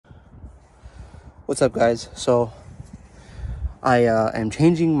What's up, guys? So I am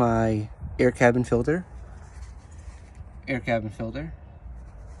changing my air cabin filter, and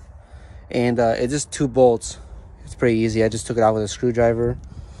it's just 2 bolts. It's pretty easy. I just took it out with a screwdriver,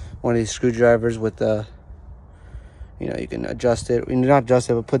 one of these screwdrivers with the, you can adjust it. Not adjust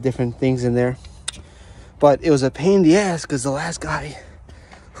it, but put different things in there. But it was a pain in the ass because the last guy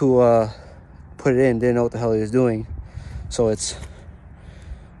who put it in didn't know what the hell he was doing. So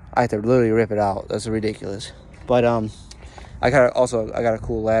I had to literally rip it out. That's ridiculous. But I got a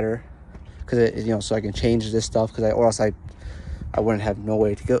cool ladder because so I can change this stuff or else I wouldn't have no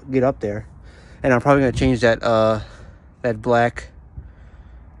way to get up there. And I'm probably gonna change that that black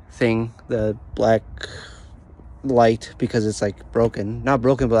thing, the black light, because it's like broken. Not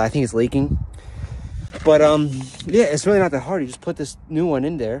broken, but I think it's leaking. But yeah, it's really not that hard. You just put this new one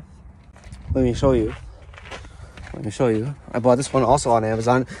in there. Let me show you. I bought this one also on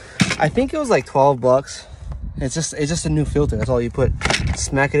Amazon. I think it was like 12 bucks. It's just a new filter. That's all you put.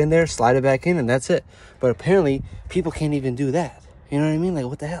 Smack it in there, slide it back in, and that's it. But apparently people can't even do that. You know what I mean? Like,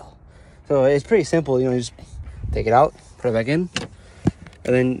 what the hell? So it's pretty simple. You just take it out, put it back in,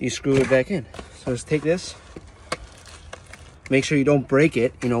 and then you screw it back in. So just take this. Make sure you don't break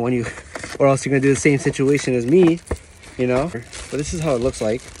it, when you, or else you're gonna do the same situation as me, But this is how it looks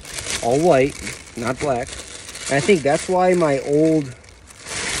like. All white, not black. And I think that's why my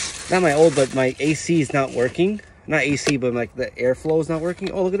AC is not working. Not AC, but like the airflow is not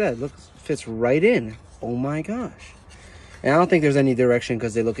working. Oh, look at that. Look, fits right in. Oh my gosh. And I don't think there's any direction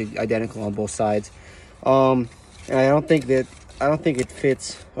because they look identical on both sides. And I don't think it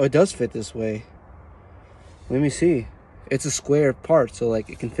fits. Oh, it does fit this way. Let me see. It's a square part, so like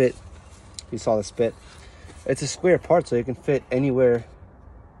it can fit. You saw the spit. It's a square part, so it can fit anywhere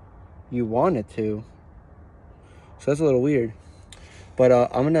you want it to. So that's a little weird, but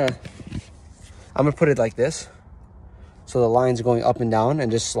I'm gonna put it like this, so the lines are going up and down,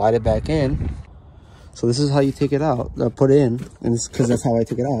 and just slide it back in. So this is how you take it out. Put it in, and it's because that's how I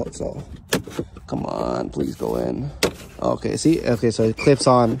took it out. So come on, please go in. Okay, see, okay, so it clips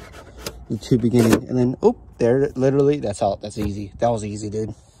on the 2 beginning, and then there, literally, that's out. That's easy. That was easy,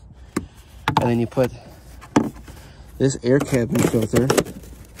 dude. And then you put this air cabin filter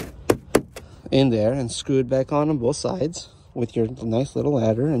in there and screw it back on both sides with your nice little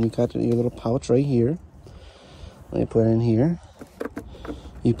ladder, and you got your little pouch right here. Let me put it in here.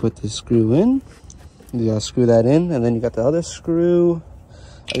 You put the screw in. You gotta screw that in, and then you got the other screw.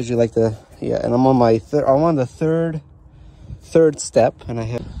 I usually like and I'm on my I'm on the third step, and I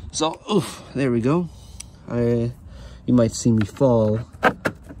have there we go. You might see me fall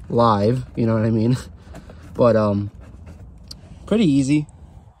live, you know what I mean? But pretty easy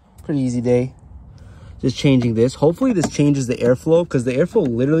day. Just changing this. Hopefully this changes the airflow, because the airflow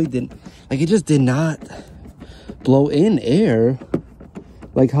literally it just did not blow in air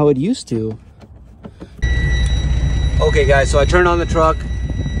like how it used to. Okay, guys, so I turned on the truck.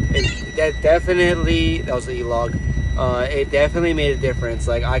 That was the E-log. It definitely made a difference.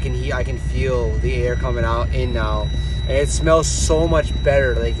 Like I can feel the air coming in now, and it smells so much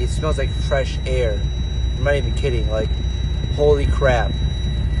better. Like it smells like fresh air. I'm not even kidding. Like, holy crap.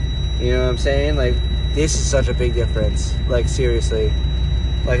 You know what I'm saying? Like, this is such a big difference. Like, seriously.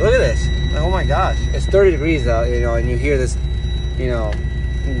 Like, look at this. Like, oh my gosh. It's 30 degrees out, and you hear this,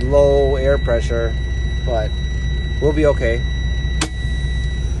 low air pressure, but we'll be okay.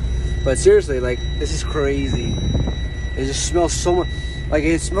 But seriously, like, this is crazy. It just smells so much, like,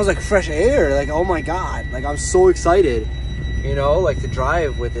 it smells like fresh air. Like, oh my God. Like, I'm so excited, like, to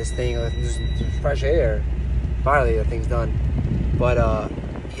drive with this thing, like, just fresh air. Finally, the thing's done. But,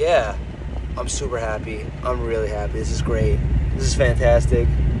 yeah, I'm super happy. I'm really happy. This is great. This is fantastic.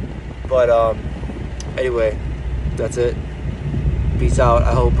 But anyway, that's it. Peace out.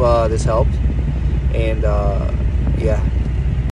 I hope this helped. And yeah.